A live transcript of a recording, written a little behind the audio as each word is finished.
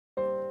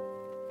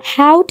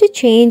How to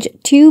change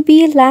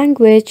Tubi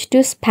language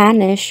to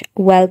Spanish.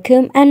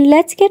 Welcome and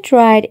let's get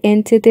right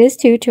into this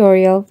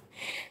tutorial.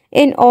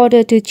 In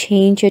order to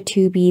change your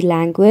Tubi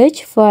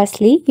language,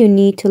 firstly you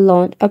need to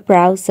launch a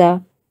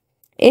browser.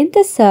 In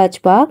the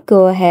search bar,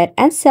 go ahead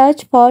and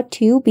search for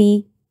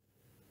Tubi.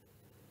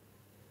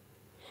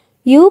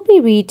 You'll be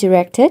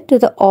redirected to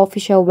the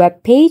official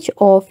web page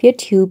of your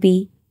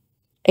Tubi.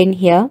 In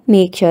here,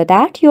 make sure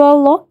that you are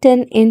logged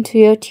into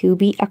your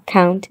Tubi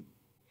account.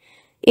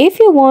 If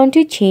you want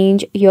to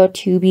change your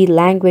Tubi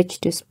language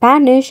to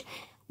Spanish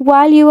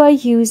while you are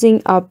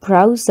using a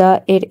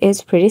browser, it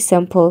is pretty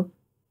simple.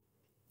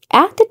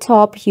 At the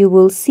top, you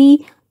will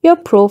see your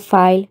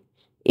profile.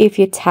 If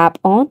you tap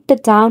on the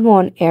down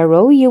one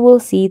arrow, you will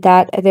see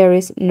that there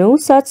is no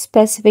such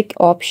specific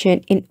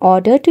option in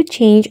order to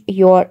change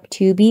your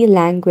Tubi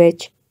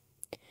language.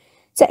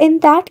 So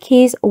in that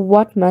case,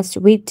 what must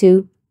we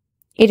do?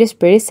 It is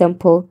pretty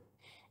simple.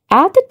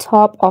 At the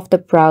top of the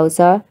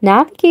browser,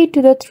 navigate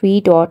to the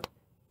three dots.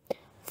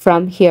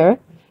 From here,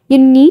 you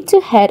need to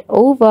head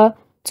over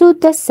to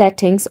the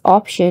settings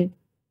option,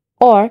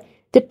 or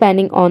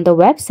depending on the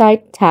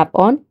website, tap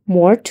on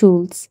more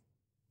tools.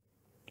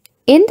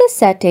 In the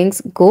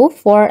settings, go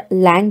for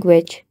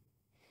language.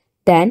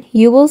 Then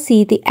you will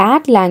see the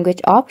add language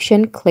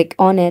option, click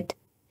on it.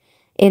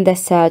 In the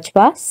search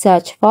bar,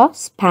 search for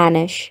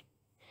Spanish.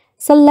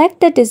 Select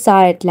the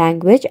desired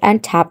language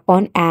and tap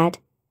on add.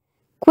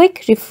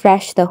 Quick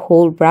refresh the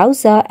whole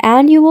browser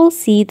and you will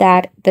see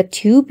that the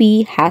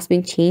Tubi has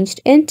been changed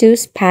into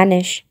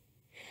Spanish.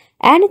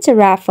 And it's a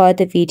wrap for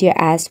the video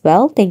as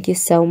well. Thank you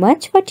so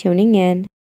much for tuning in.